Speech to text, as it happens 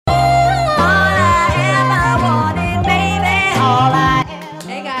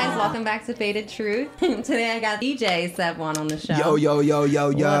back to Faded Truth. Today I got DJ Seb One on the show. Yo.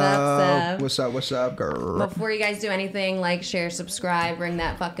 What up, Seb? What's up, girl? Before you guys do anything, like, share, subscribe, ring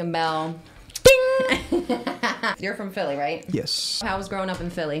that fucking bell. Ding! You're from Philly, right? Yes. How was growing up in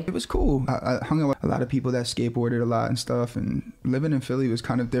Philly? It was cool. I hung out with a lot of people that skateboarded a lot and stuff, and living in Philly was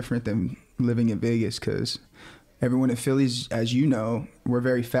kind of different than living in Vegas because everyone in Philly's, as you know, we're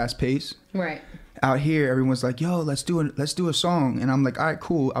very fast paced. Right. Out here, everyone's like, "Yo, let's do a song," and I'm like, "All right,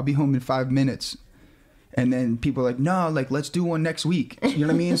 cool. I'll be home in 5 minutes." And then people are like, "No, like let's do one next week." You know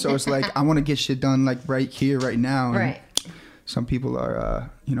what I mean? So it's like I want to get shit done like right here, right now. And right. some people are,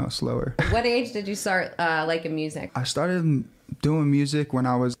 slower. What age did you start liking music? I started doing music when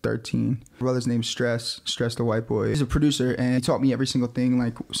I was 13. My brother's name's Stress the white boy. He's a producer and he taught me every single thing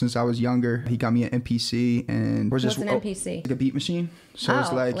like since I was younger. He got me an MPC and what's an MPC? Like a beat machine. So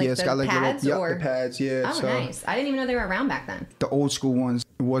it's like it's got like pads little or? The pads, yeah. Oh, so nice. I didn't even know they were around back then. The old school ones,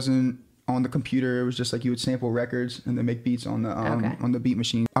 it wasn't on the computer. It was just like you would sample records and then make beats on the on the beat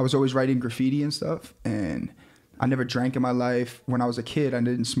machine. I was always writing graffiti and stuff, and I never drank in my life. When I was a kid, I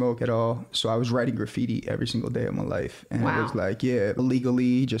didn't smoke at all. So I was writing graffiti every single day of my life. And wow. It was like, yeah,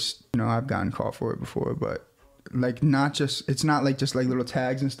 illegally, just, I've gotten caught for it before, but like it's not like just like little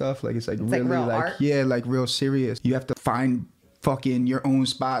tags and stuff. Like it's really like real art? Yeah, like real serious. You have to find fucking your own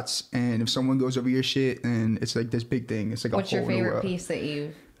spots. And if someone goes over your shit, and it's like this big thing. It's like what's a whole your favorite world. Piece that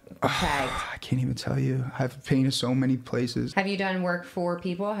you've tagged? I can't even tell you. I've painted so many places. Have you done work for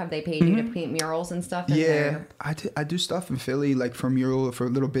people? Have they paid you to paint murals and stuff? Yeah, I do stuff in Philly, like for mural, for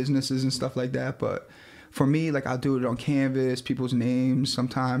little businesses and stuff like that. But for me, like I'll do it on canvas, people's names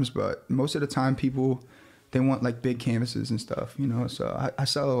sometimes. But most of the time, people, they want like big canvases and stuff, So I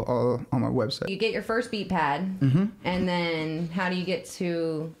sell all on my website. You get your first beat pad, and then how do you get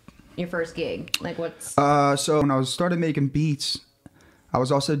to your first gig? Like what's... So when I started making beats, I was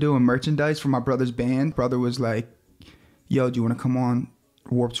also doing merchandise for my brother's band. Brother was like, "Yo, do you want to come on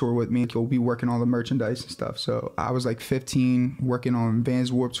Warped Tour with me? You'll be working all the merchandise and stuff." So I was like 15 working on Vans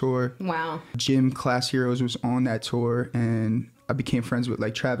Warped Tour. Wow. Gym Class Heroes was on that tour, and I became friends with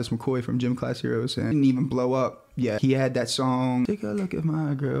like Travis McCoy from Gym Class Heroes, and didn't even blow up. Yeah, he had that song, "Take a Look at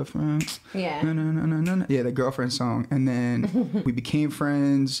My Girlfriend." Yeah. No. Yeah, the girlfriend song. And then we became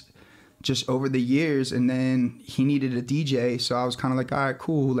friends just over the years, and then he needed a DJ, so I was kind of like, all right,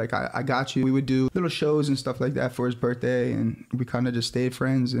 cool, like I got you. We would do little shows and stuff like that for his birthday, and we kind of just stayed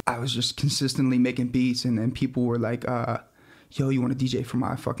friends. And I was just consistently making beats, and then people were like, "Yo, you want to DJ for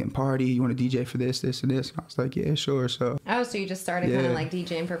my fucking party? You want to DJ for this, and this?" And I was like, "Yeah, sure." So so you just started kind of like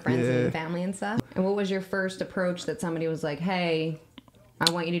DJing for friends and family and stuff. And what was your first approach that somebody was like, "Hey, I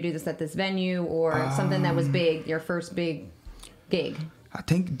want you to do this at this venue," or something that was big, your first big gig? I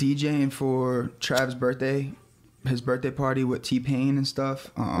think DJing for Trav's birthday, his birthday party with T-Pain and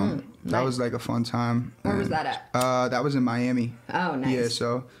stuff. Nice. That was like a fun time. Where was that at? That was in Miami. Oh, nice. Yeah,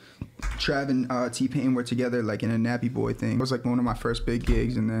 so Trav and T-Pain were together like in a Nappy Boy thing. It was like one of my first big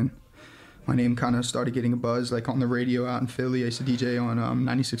gigs, and then my name kind of started getting a buzz like on the radio out in Philly. I used to DJ on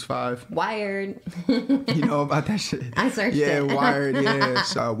 96.5. Wired. You know about that shit? I searched it. Yeah, Wired, yeah.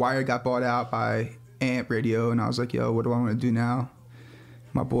 So Wired got bought out by Amp Radio, and I was like, yo, what do I want to do now?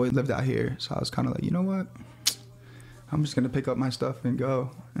 My boy lived out here, so I was kind of like, you know what? I'm just going to pick up my stuff and go.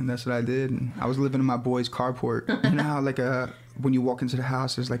 And that's what I did. And I was living in my boy's carport. You know how, like, when you walk into the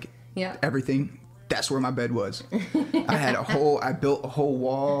house, there's, like, everything? That's where my bed was. I built a whole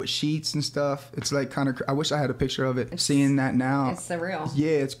wall with sheets and stuff. It's, like, kind of, I wish I had a picture of it. Seeing that now. It's surreal. Yeah,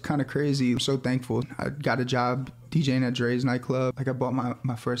 it's kind of crazy. I'm so thankful. I got a job DJing at Dre's nightclub. Like, I bought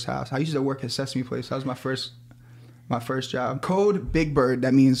my first house. I used to work at Sesame Place. That was my first job. Code Big Bird,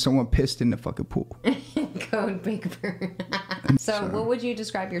 that means someone pissed in the fucking pool. Code Big Bird. So what would you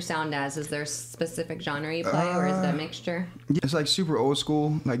describe your sound as? Is there a specific genre you play, or is it a mixture? It's like super old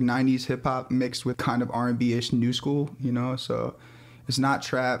school, like 90s hip hop mixed with kind of R&B-ish new school, So it's not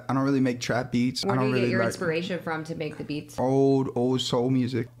trap. I don't really make trap beats. Where do you get your inspiration from to make the beats? Old soul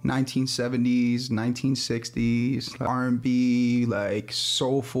music. 1970s, 1960s, like R&B, like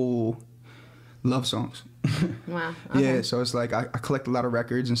soulful love songs. Wow. Okay. Yeah, so it's like I collect a lot of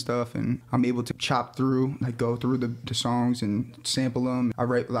records and stuff, and I'm able to chop through, like go through the songs and sample them. I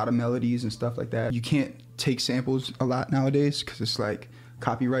write a lot of melodies and stuff like that. You can't take samples a lot nowadays because it's like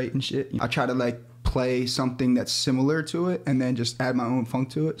copyright and shit. I try to like play something that's similar to it and then just add my own funk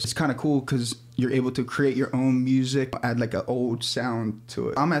to it. It's kind of cool because you're able to create your own music, add like an old sound to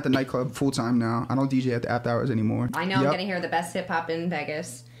it. I'm at the nightclub full time now. I don't DJ at the after hours anymore. I know I'm going to hear the best hip hop in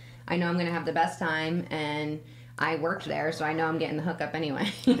Vegas. I know I'm going to have the best time, and I worked there, so I know I'm getting the hookup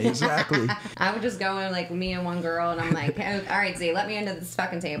anyway. Exactly. I would just go in like me and one girl, and I'm like, oh, all right, Z, let me into this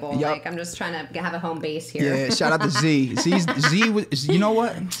fucking table. Yep. Like I'm just trying to have a home base here. Yeah, shout out to Z. Z was, you know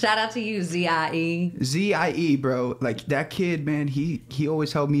what? Shout out to you, ZIE. ZIE, bro. Like that kid, man. He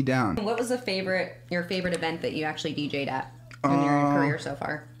always held me down. What was your favorite event that you actually DJ'd at in your career so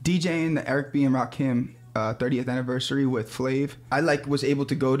far? DJing the Eric B and Rakim 30th anniversary with Flav. I like was able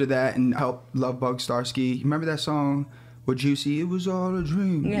to go to that and help Love Bug Starsky. Remember that song with Juicy? It was all a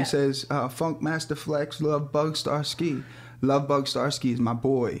dream. Yeah. He says, Funk Master Flex, Love Bug Starsky. Love Bug Starsky is my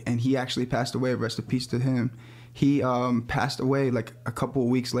boy, and he actually passed away. Rest in peace to him. He passed away like a couple of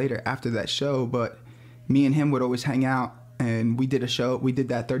weeks later after that show, but me and him would always hang out. And we did a show. We did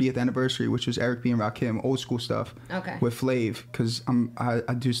that 30th anniversary, which was Eric B and Rakim, old school stuff. Okay. With Flav, because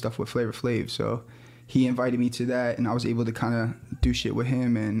I do stuff with Flavor Flav. So he invited me to that, and I was able to kind of do shit with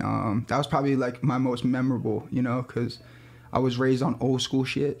him. And that was probably like my most memorable, you know, because I was raised on old school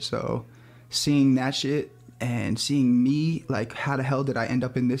shit. So seeing that shit and seeing me, like, how the hell did I end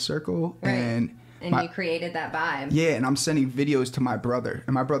up in this circle? Right. And you created that vibe. Yeah, and I'm sending videos to my brother.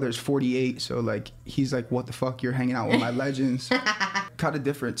 And my brother is 48, so, like, he's like, what the fuck? You're hanging out with my legends. Kind of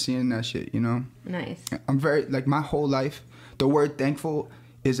different seeing that shit, you know? Nice. I'm very, like, my whole life, the word thankful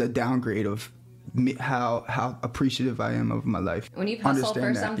is a downgrade of me, how appreciative I am of my life. When you've hustled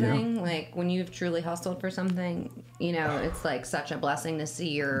for something, you know? like, when you've truly hustled for something, you know, it's, like, such a blessing to see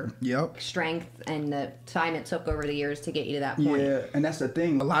your strength and the time it took over the years to get you to that point. Yeah, and that's the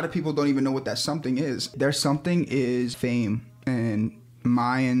thing. A lot of people don't even know what that something is. Their something is fame, and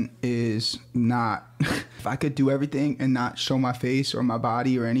mine is not. If I could do everything and not show my face or my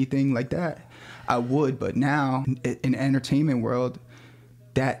body or anything like that, I would. But now, in the entertainment world,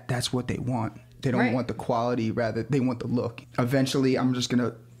 that's what they want. They don't want the quality, rather they want the look. Eventually, I'm just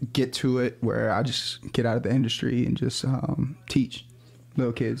gonna get to it where I just get out of the industry and just teach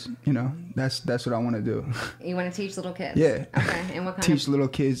little kids. You know, that's what I want to do. You want to teach little kids? Yeah. Okay. And what kind teach little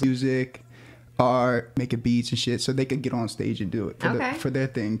kids music, art, making beats and shit, so they could get on stage and do it for their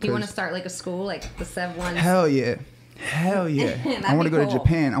thing. Do you want to start like a school, like the Sev ones? Hell yeah. Hell yeah. I want to go to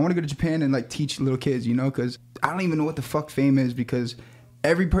Japan. I want to go to Japan and like teach little kids, you know, because I don't even know what the fuck fame is, because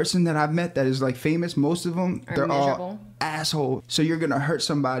every person that I've met that is like famous, most of them, they're miserable. All assholes. So you're going to hurt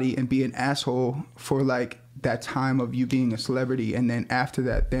somebody and be an asshole for like that time of you being a celebrity. And then after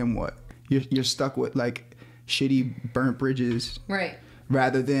that, then what? You're stuck with like shitty burnt bridges. Right.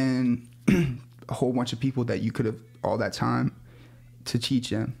 Rather than a whole bunch of people that you could have all that time to teach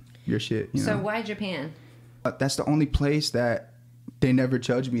them your shit. You know? So why Japan? That's the only place that they never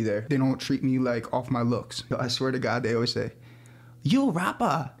judge me there. They don't treat me like off my looks. I swear to God, they always say, you a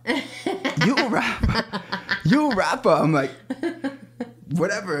rapper. You a rapper. You a rapper. I'm like,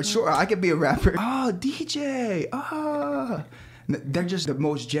 whatever, sure, I could be a rapper. Oh, DJ. Oh. They're just the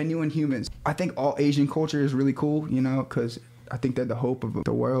most genuine humans. I think all Asian culture is really cool, you know, because I think they're the hope of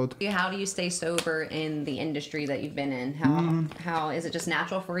the world. How do you stay sober in the industry that you've been in? How is it just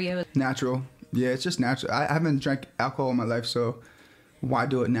natural for you? Natural. Yeah, it's just natural. I haven't drank alcohol in my life, so why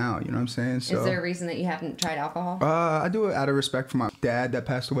do it now? You know what I'm saying? So, is there a reason that you haven't tried alcohol? I do it out of respect for my dad that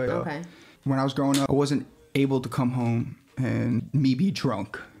passed away. Okay. When I was growing up, I wasn't able to come home and me be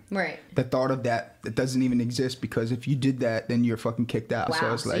drunk. Right. The thought of that doesn't even exist, because if you did that, then you're fucking kicked out. Wow.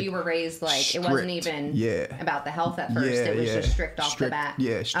 So it's like, so you were raised like strict. It wasn't even about the health at first. It was just strict off the bat.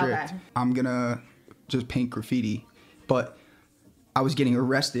 Yeah, strict. Okay. I'm gonna just paint graffiti, but I was getting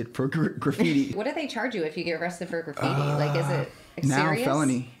arrested for graffiti. What do they charge you if you get arrested for graffiti? Like, is it now serious?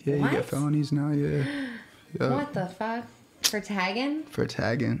 Felony? Yeah, what? You get felonies now. Yeah. What the fuck? For tagging? For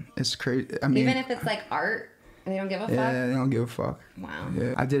tagging, it's crazy. I mean, even if it's like art, they don't give a fuck. Yeah, they don't give a fuck. Wow.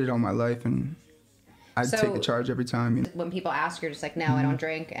 Yeah, I did it all my life, and I take the charge every time. You know? When people ask, you're just like, no, I don't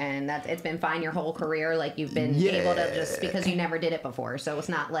drink, and it's been fine your whole career. Like, you've been able to, just because you never did it before, so it's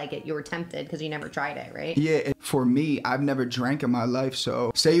not like you were tempted because you never tried it, right? Yeah. For me, I've never drank in my life.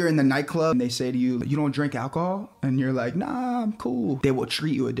 So say you're in the nightclub and they say to you, you don't drink alcohol, and you're like, nah, I'm cool. They will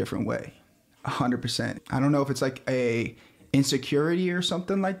treat you a different way, 100%. I don't know if it's like a insecurity or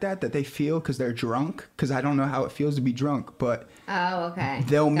something like that they feel because they're drunk, because I don't know how it feels to be drunk, but okay,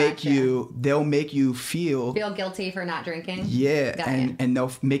 they'll make you feel guilty for not drinking. And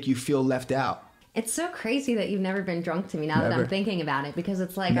they'll make you feel left out. It's so crazy that you've never been drunk to me now that I'm thinking about it, because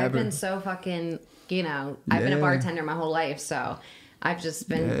it's like I've been so fucking, you know, I've been a bartender my whole life, so I've just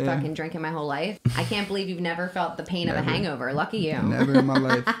been fucking drinking my whole life. I can't believe you've never felt the pain of a hangover. Lucky you. Never in my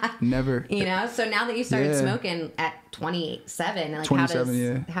life. Never. You know, so now that you started smoking at 27, like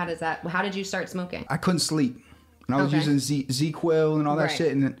 27, how did you start smoking? I couldn't sleep. And I was using Z-Quil and all that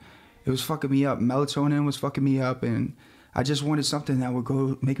shit. And It was fucking me up. Melatonin was fucking me up, and I just wanted something that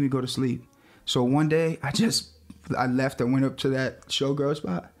would make me go to sleep. So one day, I left and went up to that Showgirl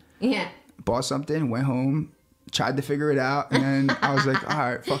spot. Yeah. Bought something, went home, tried to figure it out, and then I was like, all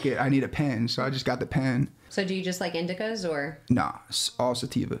right, fuck it, I need a pen. So I just got the pen. So do you just like indicas or? Nah, all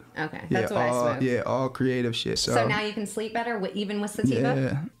sativa. Okay, that's what I smoke. Yeah, all creative shit. So now you can sleep better even with sativa?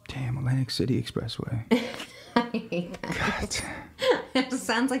 Yeah. Damn, Atlantic City Expressway. I hate that. It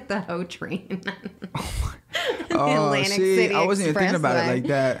sounds like the Ho train. Oh, see, I wasn't even thinking about it like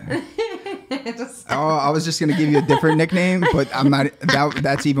that. I was just gonna give you a different nickname, but I'm not.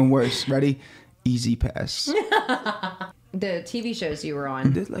 That's even worse. Ready? Easy Pass. The TV shows you were I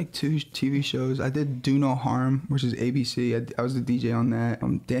on. did like 2 TV shows. I did Do No Harm, which is ABC. I was the DJ on that.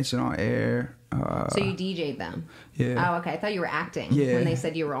 I'm Dancing on Air. So you DJ'd them? Yeah. Oh, okay. I thought you were acting. Yeah. When they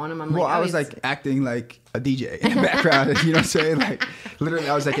said you were on them, I'm like, well, I was like acting like a DJ in the background. You know what I'm saying? Like, literally,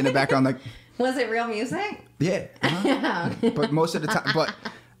 I was like in the background, like. Was it real music? Yeah. But most of the time, but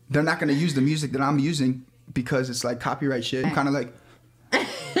they're not gonna use the music that I'm using because it's like copyright shit. I'm kind of like.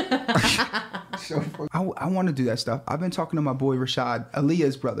 So I want to do that stuff. I've been talking to my boy Rashad,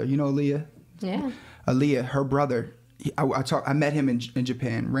 Aaliyah's brother. You know Aaliyah? Yeah. Aaliyah, her brother. I met him in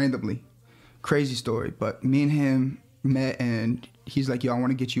Japan randomly. Crazy story, but me and him met, and he's like, "Yo, I want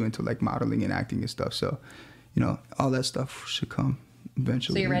to get you into like modeling and acting and stuff." So, you know, all that stuff should come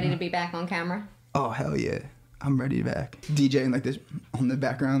eventually. So you're ready to be back on camera? Oh hell yeah! I'm ready back. DJing like this on the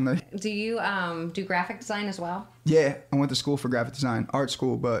background. Like. Do you do graphic design as well? Yeah, I went to school for graphic design, art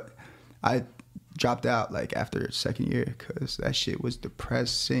school, but I dropped out like after second year because that shit was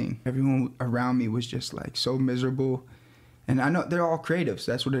depressing. Everyone around me was just like so miserable. And I know they're all creatives.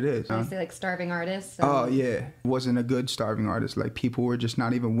 That's what it is. I say like starving artists. Oh yeah, wasn't a good starving artist. Like people were just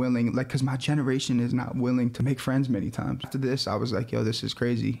not even willing. Like, cause my generation is not willing to make friends many times. After this, I was like, yo, this is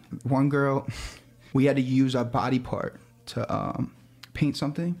crazy. One girl, we had to use a body part to paint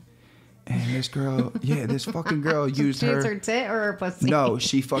something, and this girl, this fucking girl used her. Her tit or her pussy? No,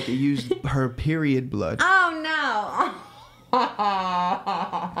 she fucking used her period blood. Oh no.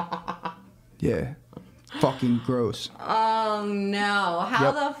 Yeah. Fucking gross. Oh no.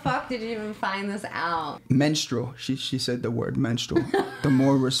 How the fuck did you even find this out? Menstrual. She said the word menstrual. The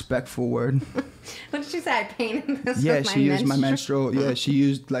more respectful word. What did she say? I painted this Yeah, with she used my menstrual. Yeah, she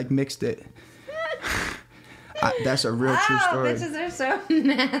used like mixed it. That's a real true story. Bitches are so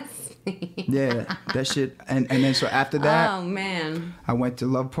nasty. Yeah, that shit. And then so after that, oh man, I went to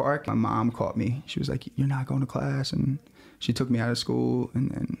Love Park. My mom called me. She was like, "You're not going to class," and she took me out of school.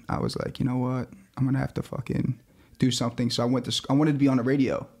 And then I was like, you know what? I'm gonna have to fucking do something. So I wanted to be on the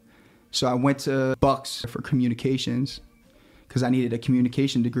radio. So I went to Bucks for communications because I needed a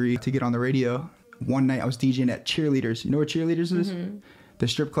communication degree to get on the radio. One night I was DJing at Cheerleaders. You know where Cheerleaders is? Mm-hmm. The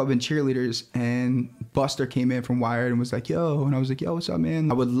strip club and Cheerleaders. And Buster came in from Wired and was like, yo. And I was like, yo, what's up,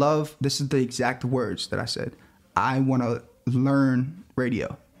 man? I would love, this is the exact words that I said. I want to learn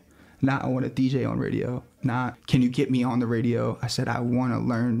radio. Not I want to DJ on radio. Not can you get me on the radio? I said I want to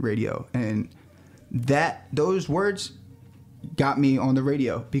learn radio. And those words got me on the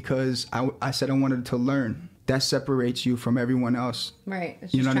radio because I said I wanted to learn. That separates you from everyone else. Right.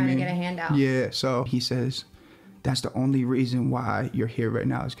 It's you just know trying what I mean? to get a handout. Yeah. So he says, that's the only reason why you're here right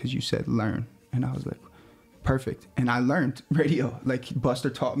now is because you said learn. And I was like, perfect. And I learned radio. Like Buster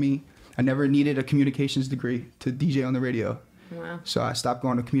taught me. I never needed a communications degree to DJ on the radio. Wow. So I stopped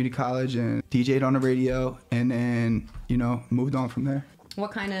going to community college and DJ'd on the radio and then, moved on from there.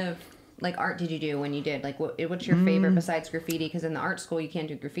 What kind of art did you do when you did? Like, what's your favorite besides graffiti? Because in the art school, you can't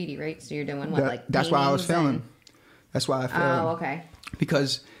do graffiti, right? So you're doing what, that's why I was failing. That's why I failed. Oh, okay.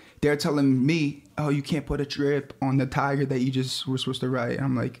 Because they're telling me, oh, you can't put a drip on the tiger that you just were supposed to write. And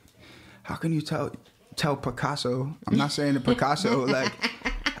I'm like, how can you tell Picasso? I'm not saying to Picasso, like,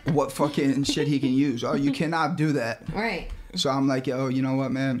 what fucking shit he can use. Oh, you cannot do that. Right. So I'm like, yo, you know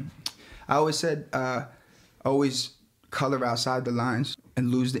what, man? I always said, always color outside the lines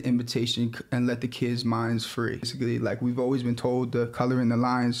and lose the invitation and let the kids' minds free. Basically, like, we've always been told to color in the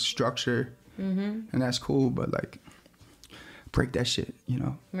lines, structure, and that's cool, but, like, break that shit,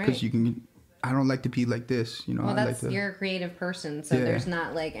 Because I don't like to be like this, Well, you're a creative person, so there's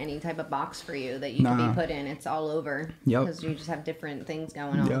not, like, any type of box for you that you can be put in. It's all over. Yep. Because you just have different things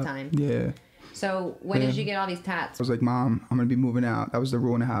going all the time. Yeah. So when did you get all these tats? I was like, Mom, I'm going to be moving out. That was the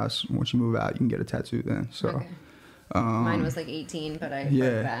rule in the house. Once you move out, you can get a tattoo then. So. Okay. Mine was like 18, but I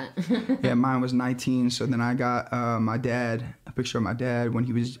heard that. Yeah, mine was 19. So then I got a picture of my dad when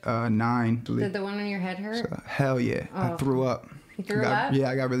he was 9. Did the one on your head hurt? So, hell yeah. I threw up. You threw up? Yeah,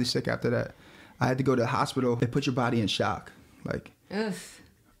 I got really sick after that. I had to go to the hospital. They put your body in shock. Like, oof.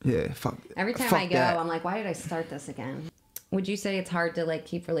 Yeah, fuck. Every time fuck I go, that. I'm like, why did I start this again? Would you say it's hard to like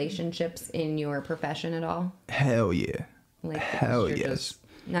keep relationships in your profession at all? Hell yeah. Like, Hell you're yes. just-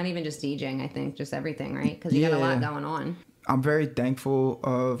 not even just DJing, I think, just everything, right? Because you got a lot going on. I'm very thankful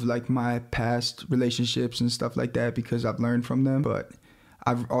of like my past relationships and stuff like that because I've learned from them. But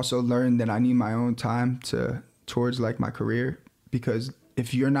I've also learned that I need my own time towards like my career, because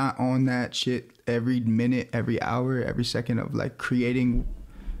if you're not on that shit every minute, every hour, every second of like creating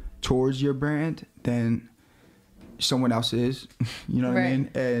towards your brand, then someone else is, you know what I mean?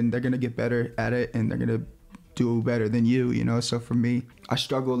 And they're gonna get better at it, and they're gonna do better than you know? So for me, I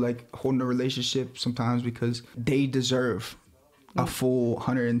struggle like holding a relationship sometimes because they deserve a full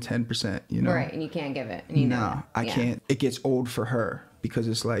 110%, you know? Right, and you can't give it. And you know I can't. It gets old for her because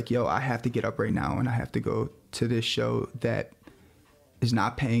it's like, yo, I have to get up right now and I have to go to this show that is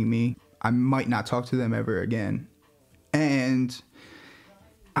not paying me. I might not talk to them ever again. And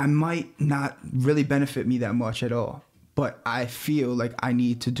I might not really benefit me that much at all. But I feel like I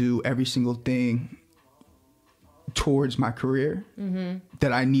need to do every single thing towards my career,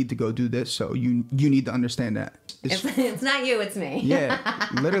 that I need to go do this. So you need to understand that. It's not you, it's me. Yeah,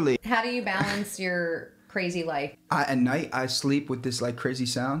 literally. How do you balance your crazy life? At night, I sleep with this like crazy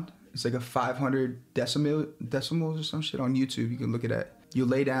sound. It's like a 500 decimals or some shit on YouTube. You can look at that. You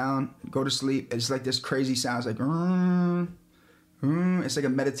lay down, go to sleep. It's like this crazy sound. It's like, it's like a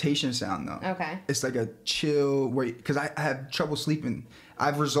meditation sound though. Okay. It's like a chill because I have trouble sleeping.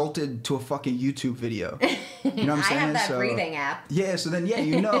 I've resulted to a fucking YouTube video. You know what I'm saying? I have that breathing app. Yeah, so then,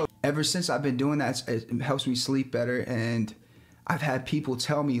 you know. Ever since I've been doing that, it helps me sleep better. And I've had people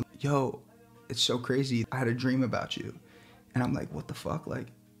tell me, yo, it's so crazy. I had a dream about you. And I'm like, what the fuck? Like,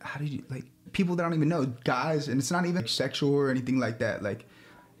 how did you, like, people that I don't even know, guys, and it's not even sexual or anything like that. Like,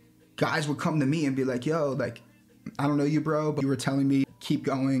 guys would come to me and be like, yo, like, I don't know you, bro, but you were telling me, keep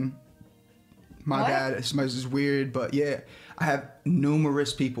going. My bad, this is weird, but yeah. I have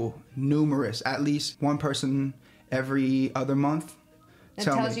numerous people, at least one person every other month. It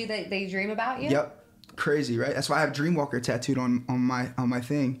tells you that they dream about you? Yep. Crazy, right? That's why I have Dreamwalker tattooed on my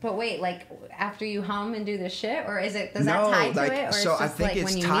thing. But wait, like after you hum and do this shit, or does that tie to it? Or So I think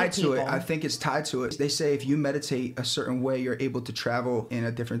it's tied to it. I think it's tied to it. They say if you meditate a certain way, you're able to travel in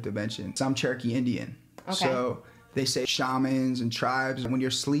a different dimension. So I'm Cherokee Indian. Okay. So they say shamans and tribes, when you're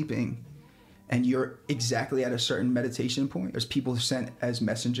sleeping and you're exactly at a certain meditation point, there's people sent as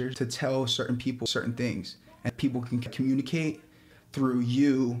messengers to tell certain people certain things. And people can communicate through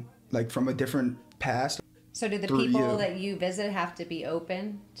you, like from a different past. So do the people that you visit have to be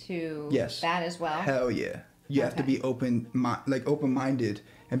open to that as well? Hell yeah. You have to be open-minded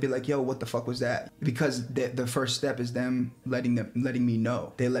and be like, yo, what the fuck was that? Because the first step is them letting me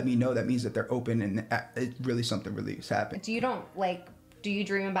know. They let me know, that means that they're open and something really is happening. Do you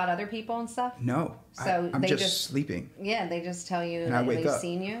dream about other people and stuff? No. So I'm just sleeping. Yeah, they just tell you that they've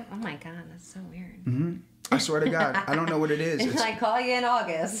seen you? Oh my God, that's so weird. Mm-hmm. I swear to God, I don't know what it is. It's I call you in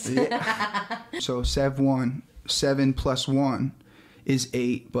August. Yeah. So 7 plus 1 is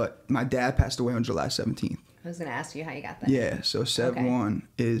 8, but my dad passed away on July 17th. I was going to ask you how you got that. Yeah, so 7-1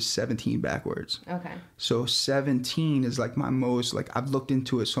 is 17 backwards. Okay. So 17 is like my most, like I've looked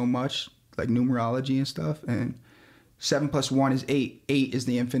into it so much, like numerology and stuff, and 7 plus 1 is 8. 8 is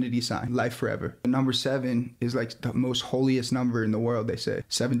the infinity sign, life forever. The number 7 is like the most holiest number in the world, they say.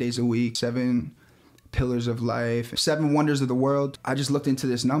 7 days a week, 7 pillars of life, 7 wonders of the world. I just looked into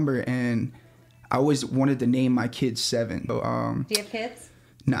this number and I always wanted to name my kids 7. So, do you have kids?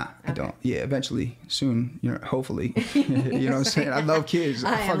 Nah, I don't. Yeah, eventually, soon, hopefully. You know what I'm saying? I love kids.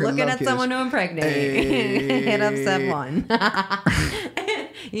 I am looking at someone to impregnate. Hey. Hit up 7-1.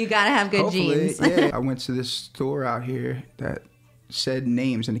 You gotta have good genes. Yeah. I went to this store out here that said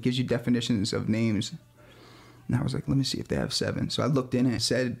names, and it gives you definitions of names. And I was like, let me see if they have 7. So I looked in and it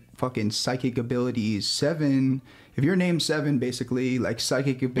said fucking psychic abilities 7. If you're named 7, basically, like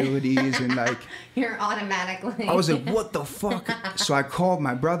psychic abilities and like... You're automatically... I was like, what the fuck? So I called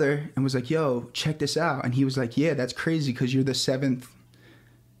my brother and was like, yo, check this out. And he was like, yeah, that's crazy because you're the 7th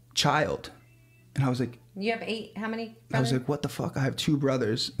child. And I was like... You have 8, how many brothers? I was like, what the fuck? I have 2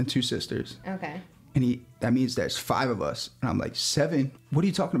 brothers and 2 sisters. Okay. And that means there's 5 of us. And I'm like, 7? What are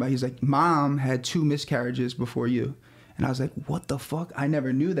you talking about? He's like, Mom had 2 miscarriages before you. And I was like, what the fuck? I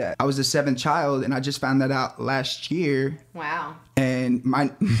never knew that. I was the 7th child, and I just found that out last year. Wow. And my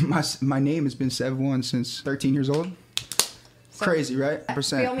name has been 7-1 since 13 years old. So, crazy, right?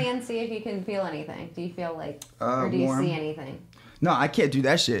 Feel me and see if you can feel anything. Do you feel like, or do you warm. see anything? No, I can't do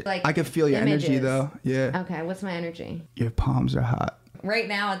that shit. Like I can feel your energy, though. Yeah. Okay, what's my energy? Your palms are hot. right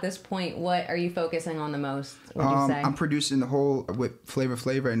now at this point, what are you focusing on the most, would you say? I'm producing the whole with Flavor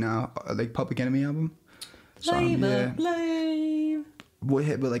Flav right now, like Public Enemy album. So, Flavor Flav. We'll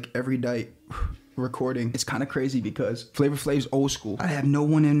hit with like every night recording. It's kind of crazy because Flavor Flav's old school. I have no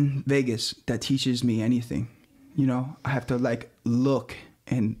one in Vegas that teaches me anything. You know, I have to like look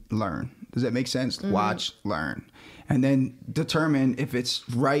and learn. Does that make sense? Mm-hmm. Watch, learn, and then determine if it's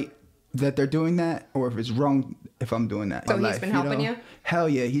right that they're doing that or if it's wrong if I'm doing that. So he's been helping you? Hell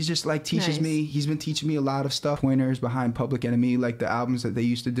yeah. He's just like teaches me. He's been teaching me a lot of stuff. Pointers behind Public Enemy, like the albums that they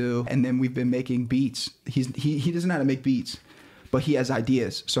used to do. And then we've been making beats. He doesn't know how to make beats, but he has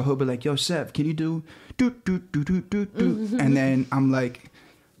ideas. So he'll be like, yo, Sev, can you do do do do do do do? And then I'm like,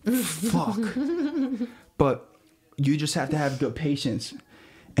 fuck. But you just have to have good patience.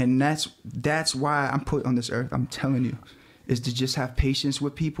 And that's why I'm put on this earth. I'm telling you, is to just have patience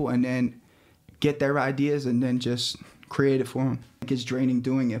with people and then get their ideas and then just create it for them. It gets draining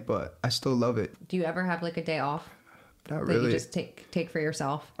doing it, but I still love it. Do you ever have like a day off? Not that really. You just take for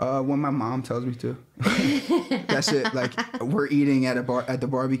yourself? When my mom tells me to. That's it. Like we're eating at the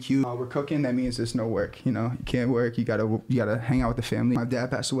barbecue. We're cooking. That means there's no work. You know, you can't work. You gotta hang out with the family. My dad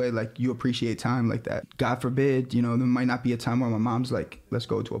passed away. Like you appreciate time like that. God forbid, you know, there might not be a time where my mom's like, let's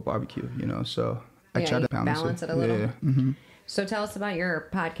go to a barbecue. You know, so I try to balance it a little. Yeah. Mm-hmm. So tell us about your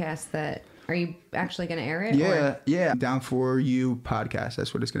podcast. Are you actually going to air it? Yeah. Down For You podcast.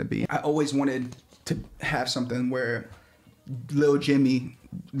 That's what it's going to be. I always wanted to have something where Lil Jimmy,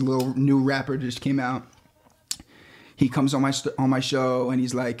 little new rapper, just came out. He comes on my show and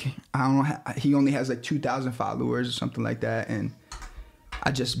he's like, I don't know, he only has like 2,000 followers or something like that, and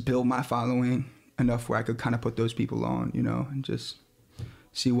I just build my following enough where I could kind of put those people on, you know, and just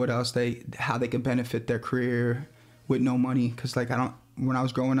see what else how they can benefit their career with no money. Because like when I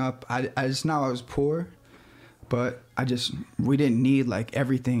was growing up, I just know I was poor, but we didn't need like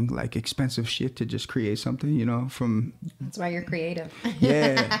everything, like expensive shit to just create something, you know, That's why you're creative.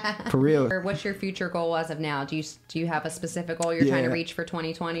 Yeah, for real. Or what's your future goal as of now? Do you have a specific goal you're trying to reach for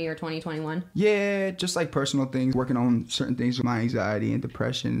 2020 or 2021? Yeah, just like personal things, working on certain things with my anxiety and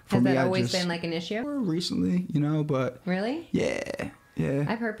depression. Has that always been like an issue? Recently, you know, but. Really? Yeah. Yeah.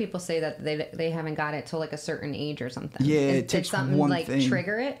 I've heard people say that they haven't got it till like a certain age or something. Yeah, it takes something one like thing.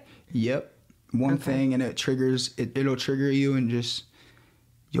 Trigger it? Yep. One thing, and it'll trigger you, and just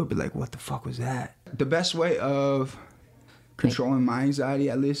you'll be like, what the fuck was that? The best way of controlling my anxiety,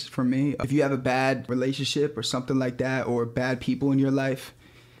 at least for me, if you have a bad relationship or something like that, or bad people in your life,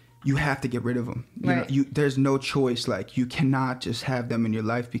 you have to get rid of them. Right. You know, there's no choice. Like you cannot just have them in your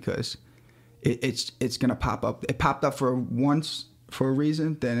life because it's gonna pop up. It popped up for a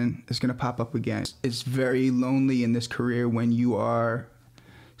reason, then it's gonna pop up again. It's very lonely in this career when you are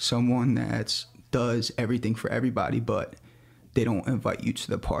someone that does everything for everybody, but they don't invite you to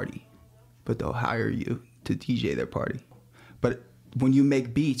the party, but they'll hire you to DJ their party. But when you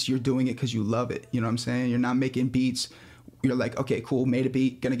make beats, you're doing it because you love it. You know what I'm saying? You're not making beats. You're like, okay, cool, made a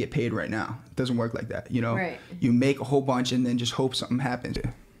beat, gonna get paid right now. It doesn't work like that, you know? Right. You make a whole bunch and then just hope something happens.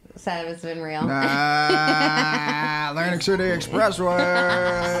 Sad it's been real. Atlantic City Expressway.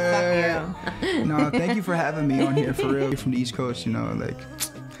 Fuck you. No, thank you for having me on here, for real. You're from the East Coast, you know, like,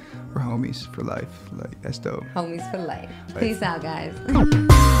 we're homies for life. Like, that's dope. Homies for life. Peace out, guys.